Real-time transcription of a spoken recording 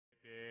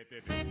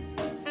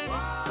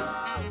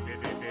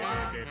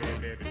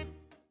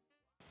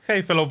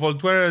Hey fellow Vault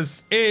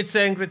Dwellers, it's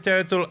Angry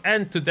Turtle,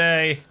 and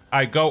today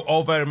I go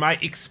over my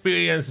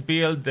experience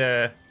build,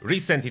 the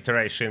recent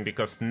iteration,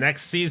 because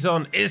next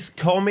season is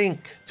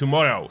coming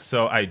tomorrow.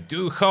 So I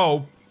do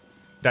hope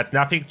that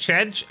nothing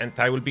changed and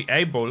I will be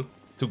able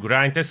to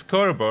grind a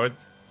scoreboard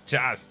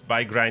just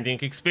by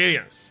grinding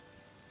experience.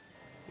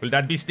 Will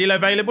that be still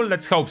available?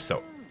 Let's hope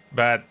so.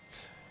 But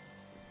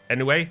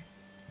anyway,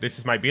 this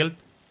is my build,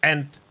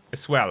 and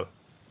as well,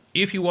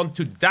 if you want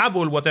to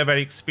double whatever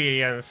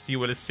experience you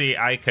will see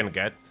I can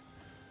get,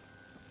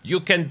 you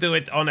can do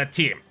it on a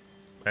team.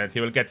 And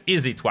you will get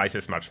easy twice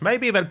as much,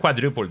 maybe even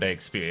quadruple the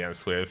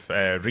experience with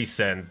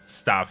recent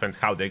stuff and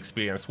how the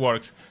experience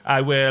works.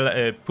 I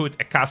will put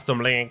a custom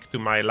link to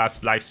my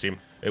last livestream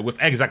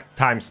with exact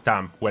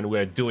timestamp when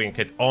we're doing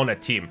it on a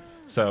team,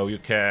 so you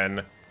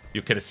can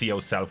see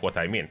yourself what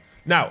I mean.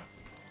 Now,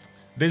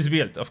 this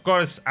build, of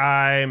course,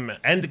 I'm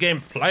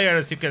endgame player,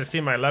 as you can see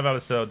my level,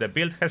 so the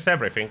build has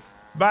everything.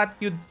 But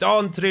you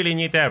don't really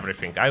need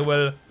everything. I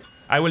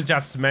will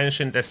just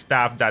mention the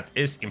stuff that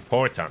is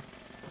important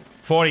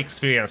for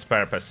experience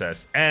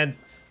purposes and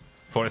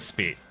for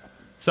speed.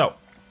 So,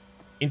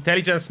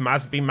 intelligence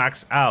must be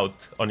maxed out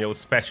on your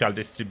special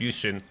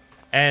distribution,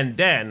 and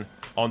then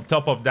on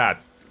top of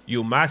that,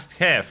 you must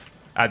have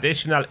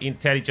additional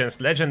intelligence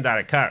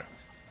legendary card.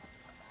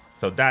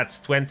 So that's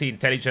 20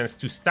 intelligence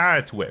to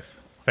start with,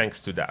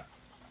 thanks to that.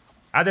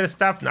 Other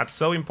stuff not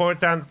so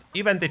important,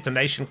 even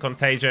detonation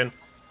contagion.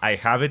 I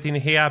have it in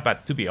here,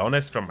 but to be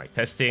honest, from my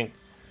testing,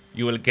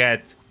 you will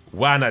get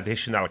one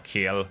additional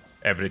kill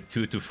every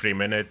 2 to 3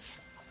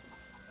 minutes.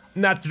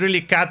 Not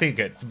really cutting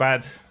it,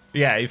 but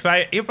yeah, if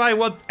I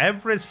want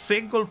every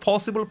single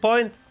possible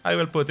point, I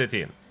will put it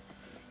in.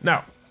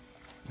 Now,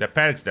 the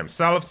perks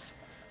themselves,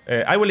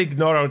 I will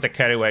ignore all the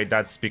carry weight.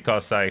 That's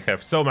because I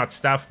have so much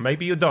stuff.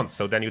 Maybe you don't,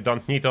 so then you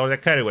don't need all the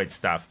carry weight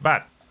stuff.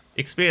 But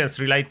experience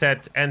related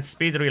and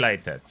speed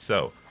related.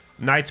 So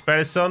night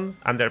person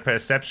under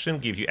perception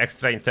give you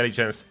extra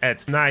intelligence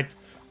at night.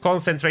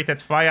 Concentrated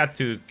fire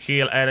to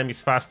kill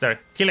enemies faster.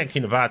 Killing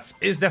in VATS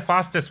is the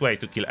fastest way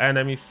to kill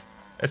enemies,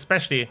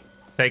 especially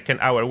taken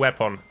our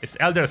weapon is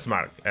Elder's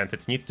Mark, and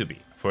it need to be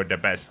for the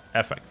best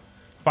effect.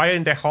 Fire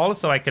in the hole,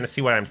 so I can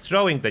see where I'm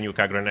throwing the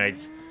Nuka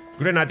grenades.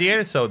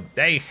 Grenadier, so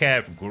they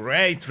have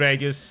great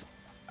radius.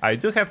 I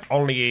do have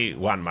only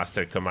one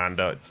Master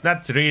Commando. It's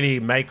not really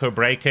make or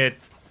break it.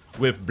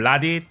 With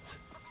Bloodied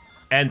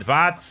and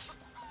VATS,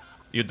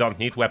 you don't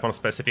need weapon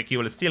specific, you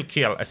will still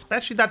kill.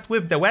 Especially that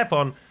with the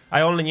weapon,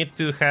 I only need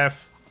to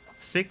have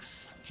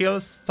 6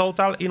 kills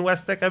total in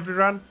Westec every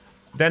run.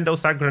 Then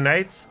those are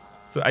grenades,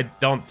 so I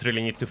don't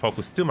really need to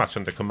focus too much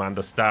on the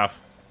commando stuff.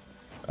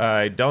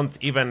 I don't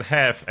even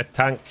have a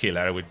tank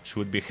killer, which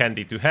would be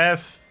handy to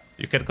have.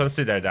 You can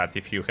consider that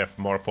if you have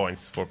more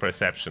points for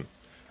perception.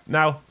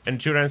 Now,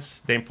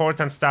 endurance, the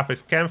important stuff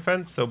is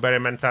Campfent, so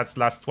Berryman Tats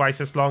last twice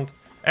as long.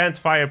 And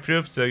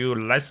fireproof, so you're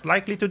less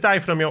likely to die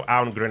from your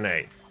own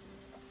grenade.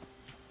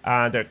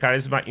 Under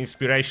charisma,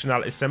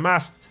 inspirational is a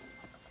must.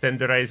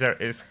 Tenderizer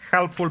is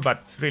helpful,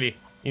 but really,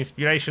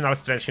 inspirational,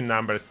 strength in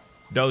numbers,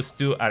 those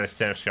two are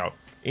essential.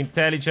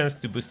 Intelligence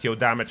to boost your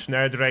damage,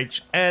 nerd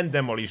rage, and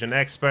demolition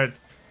expert,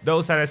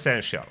 those are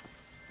essential.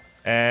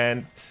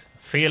 And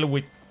fill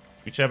with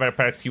whichever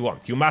perks you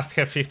want. You must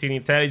have 15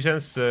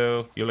 intelligence,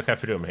 so you'll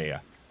have room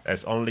here,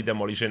 as only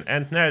demolition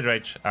and nerd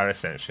rage are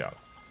essential.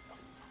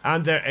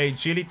 Under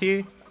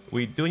agility,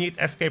 we do need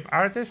escape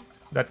artist.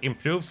 That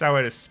improves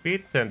our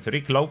speed and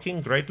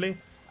recloaking greatly.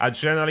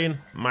 Adrenaline,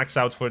 max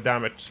out for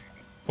damage.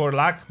 For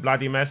luck,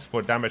 bloody mess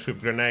for damage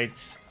with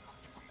grenades.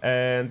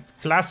 And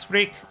class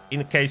freak,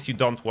 in case you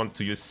don't want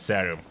to use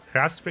serum.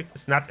 Class freak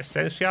is not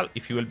essential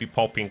if you will be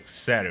popping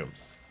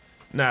serums.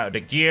 Now the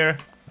gear,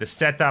 the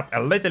setup,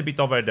 a little bit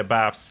over the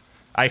buffs.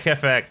 I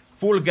have a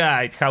full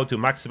guide how to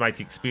maximize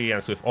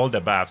experience with all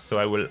the buffs, so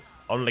I will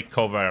only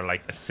cover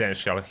like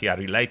essential here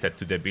related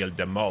to the build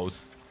the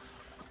most.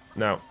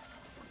 Now,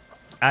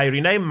 I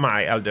rename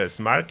my Elder's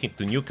Mark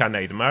into Nuka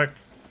Nade Mark.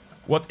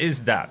 What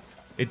is that?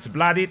 It's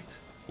Bloodied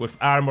with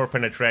armor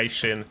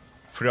penetration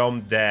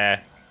from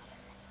the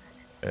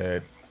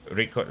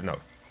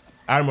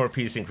armor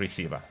piercing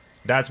receiver.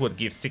 That's what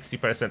gives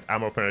 60%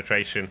 armor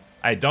penetration.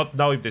 I don't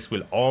know if this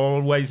will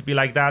always be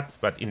like that,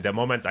 but in the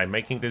moment I'm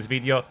making this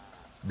video,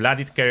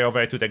 Bloodied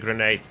carryover to the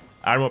grenade,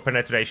 armor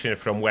penetration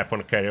from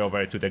weapon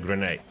carryover to the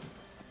grenade.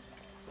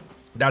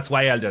 That's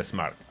why Elder's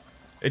Mark.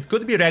 It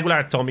could be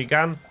regular Tommy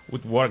gun,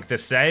 would work the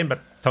same, but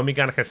Tommy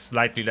gun has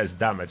slightly less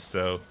damage,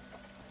 so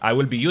I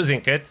will be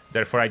using it,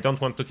 therefore I don't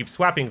want to keep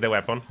swapping the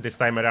weapon. This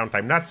time around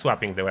I'm not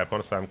swapping the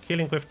weapon, so I'm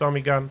killing with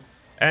Tommy gun,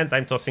 and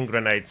I'm tossing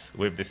grenades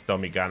with this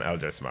Tommy gun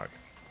Elder's Mark.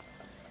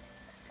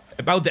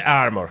 About the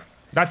armor,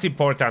 that's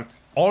important.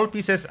 All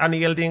pieces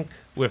unyielding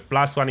with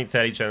 +1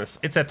 intelligence.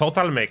 It's a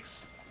total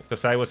mix,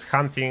 because I was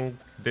hunting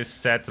this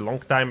set a long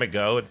time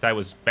ago, and I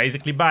was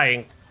basically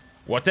buying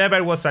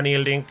whatever was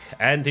unyielding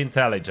and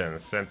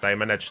intelligence, and I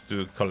managed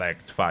to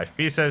collect 5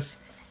 pieces.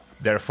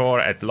 Therefore,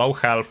 at low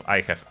health,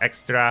 I have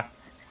extra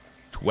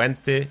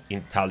 20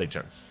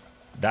 intelligence.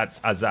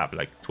 That's adds up,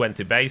 like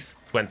 20 base,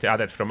 20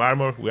 added from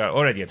armor. We are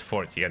already at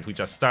 40 and we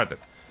just started.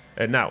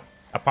 And now,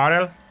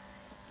 apparel.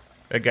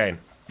 Again,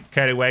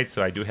 carry weight,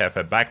 so I do have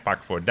a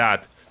backpack for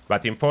that.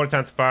 But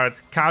important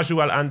part,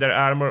 casual under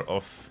armor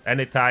of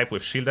any type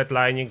with shielded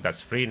lining.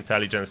 That's 3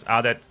 intelligence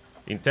added.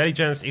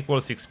 Intelligence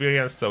equals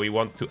experience, so we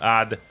want to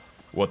add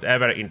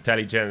whatever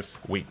intelligence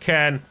we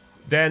can.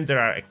 Then there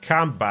are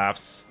camp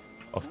buffs,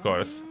 of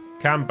course.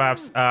 Camp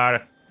buffs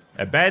are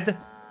a bed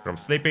from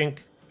sleeping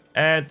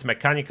and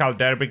mechanical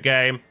derby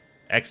game,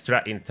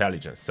 extra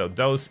intelligence. So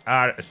those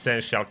are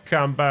essential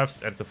camp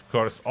buffs, and of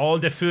course all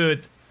the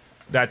food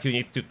that you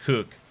need to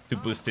cook to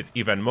boost it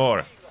even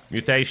more.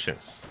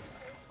 Mutations.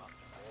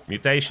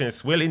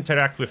 Mutations will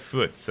interact with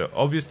food, so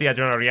obviously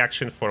adrenal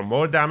reaction for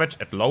more damage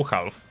at low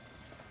health,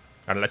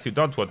 unless you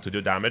don't want to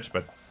do damage,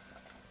 but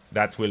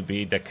that will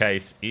be the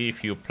case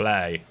if you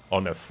play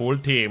on a full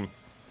team,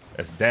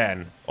 as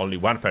then only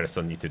one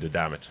person needs to do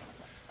damage.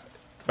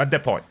 But the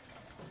point,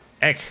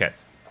 Egghead,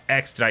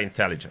 extra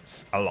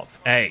intelligence, a lot,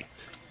 8.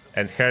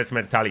 And Herd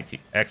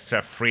Mentality,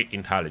 extra 3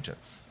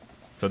 intelligence.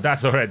 So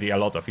that's already a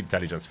lot of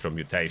intelligence from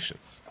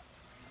mutations.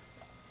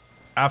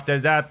 After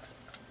that,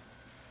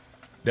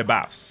 the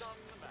buffs.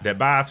 The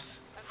buffs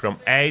from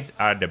 8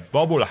 are the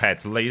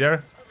Bobblehead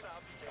Leader,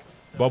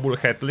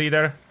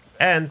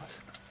 and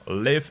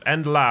Live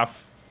and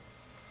Laugh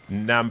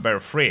number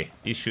 3,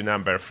 issue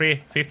number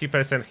 3,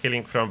 50%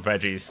 healing from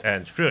veggies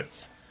and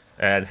fruits.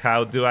 And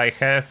how do I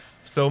have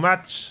so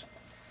much?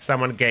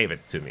 Someone gave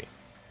it to me.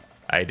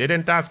 I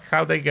didn't ask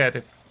how they get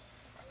it.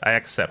 I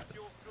accept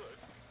it.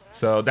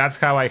 So that's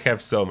how I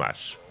have so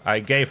much. I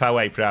gave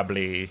away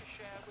probably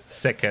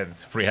second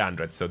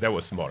 300, so there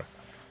was more.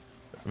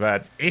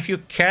 But if you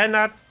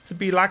cannot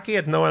be lucky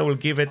and no one will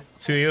give it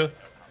to you,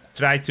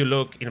 try to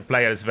look in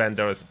players'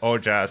 vendors or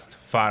just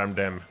farm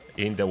them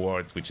in the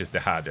world, which is the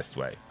hardest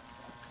way.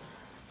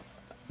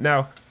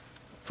 Now,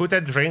 food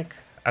and drink.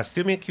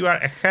 Assuming you are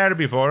a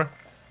herbivore,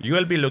 you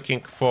will be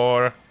looking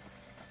for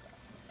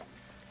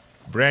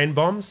brain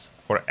bombs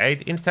for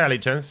 8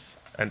 intelligence,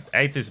 and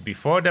 8 is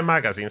before the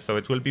magazine, so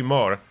it will be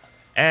more,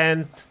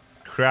 and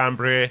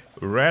cranberry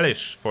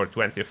relish for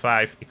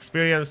 25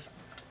 experience,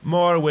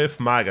 more with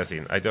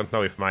magazine. I don't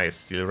know if mine is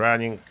still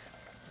running.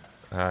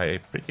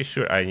 I'm pretty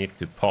sure I need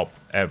to pop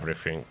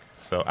everything.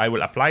 So I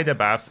will apply the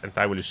buffs and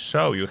I will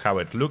show you how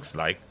it looks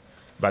like.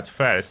 But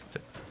first,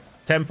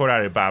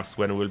 temporary buffs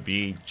when we'll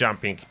be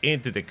jumping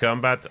into the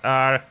combat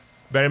are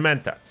Bare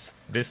Mentats.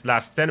 This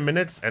lasts 10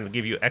 minutes and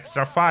give you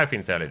extra 5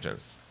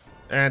 intelligence.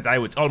 And I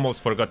would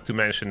almost forgot to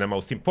mention the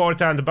most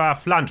important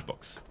buff,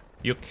 Lunchbox.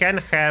 You can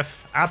have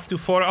up to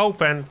 4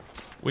 open,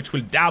 which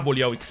will double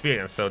your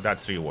experience, so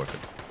that's rewarded.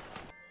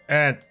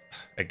 And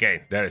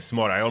again, there is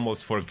more, I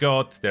almost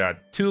forgot. There are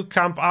 2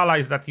 camp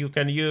allies that you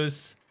can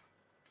use.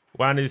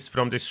 One is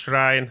from the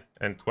shrine,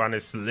 and one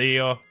is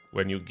Leo.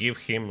 When you give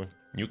him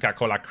Nuka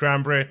Cola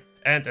Cranberry,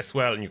 and as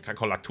well Nuka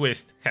Cola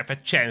Twist, have a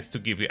chance to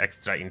give you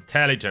extra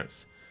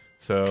intelligence.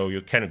 So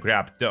you can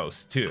grab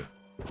those too.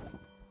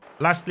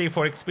 Lastly,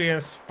 for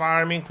experience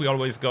farming, we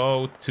always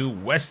go to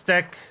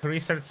Westech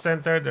Research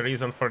Center. The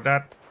reason for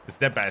that is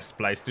the best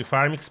place to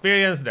farm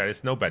experience. There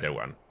is no better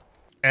one.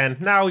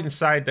 And now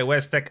inside the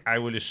Westech, I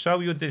will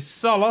show you this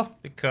solo,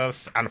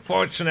 because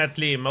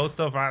unfortunately most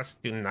of us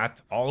do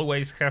not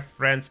always have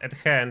friends at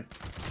hand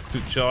to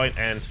join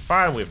and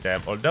farm with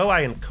them. Although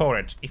I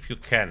encourage, if you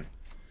can,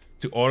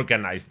 to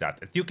organize that.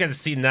 And you can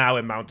see now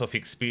amount of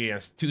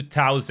experience,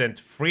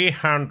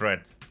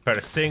 2,300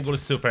 per single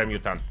super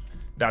mutant.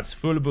 That's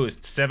full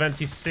boost,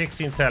 76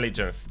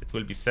 intelligence. It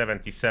will be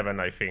 77,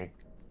 I think,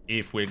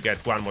 if we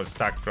get one more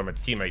stack from a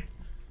teammate.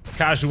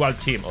 Casual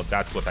team, oh,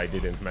 that's what I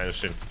didn't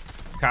mention.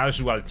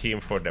 Casual team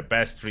for the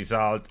best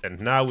result.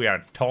 And now we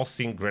are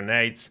tossing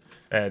grenades,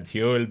 and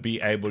you will be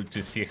able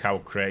to see how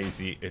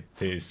crazy it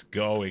is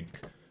going.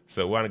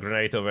 So one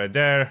grenade over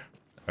there,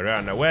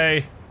 run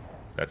away.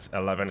 That's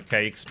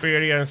 11k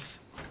experience.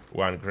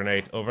 One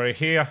grenade over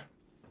here,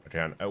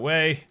 run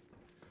away.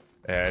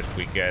 And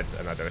we get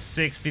another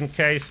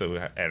 16k,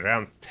 so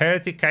around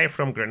 30k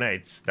from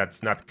grenades.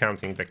 That's not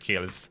counting the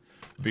kills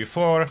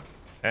before.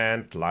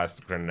 And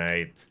last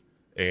grenade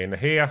in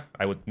here.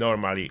 I would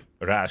normally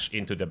rush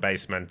into the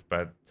basement,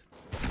 but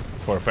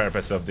for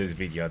purpose of this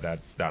video,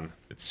 that's done.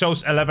 It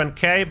shows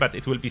 11k, but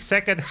it will be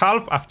second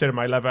half after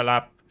my level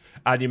up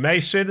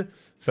animation.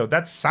 So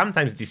that's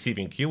sometimes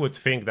deceiving. You would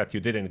think that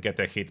you didn't get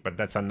a hit, but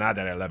that's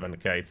another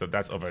 11k, so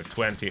that's over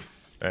 20.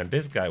 And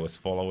this guy was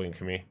following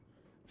me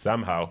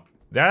somehow.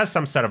 There are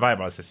some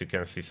survivals, as you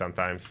can see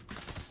sometimes.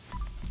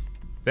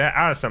 There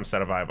are some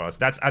survivals.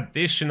 That's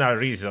additional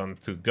reason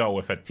to go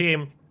with a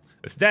team.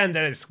 As then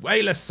there is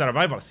way less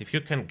survivals. If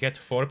you can get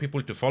 4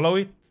 people to follow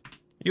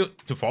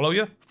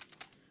you.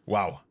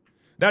 Wow.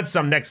 That's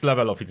some next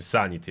level of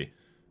insanity.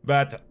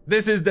 But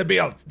this is the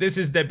build. This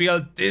is the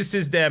build. This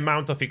is the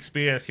amount of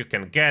experience you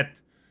can get.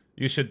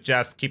 You should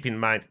just keep in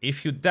mind,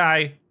 if you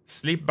die,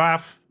 sleep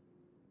buff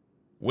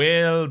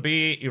will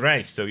be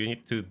erased. So you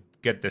need to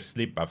get the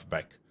sleep buff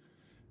back.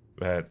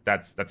 But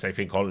that's I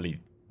think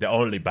only the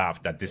only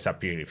buff that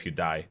disappear if you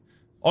die.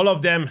 All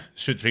of them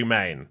should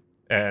remain.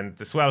 And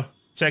as well,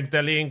 check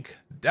the link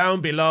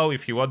down below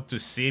if you want to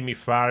see me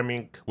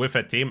farming with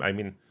a team. I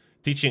mean,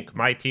 teaching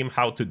my team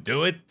how to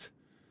do it.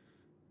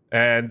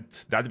 And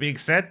that being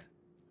said,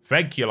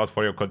 thank you a lot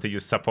for your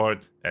continued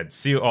support, and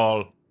see you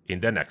all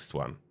in the next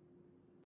one.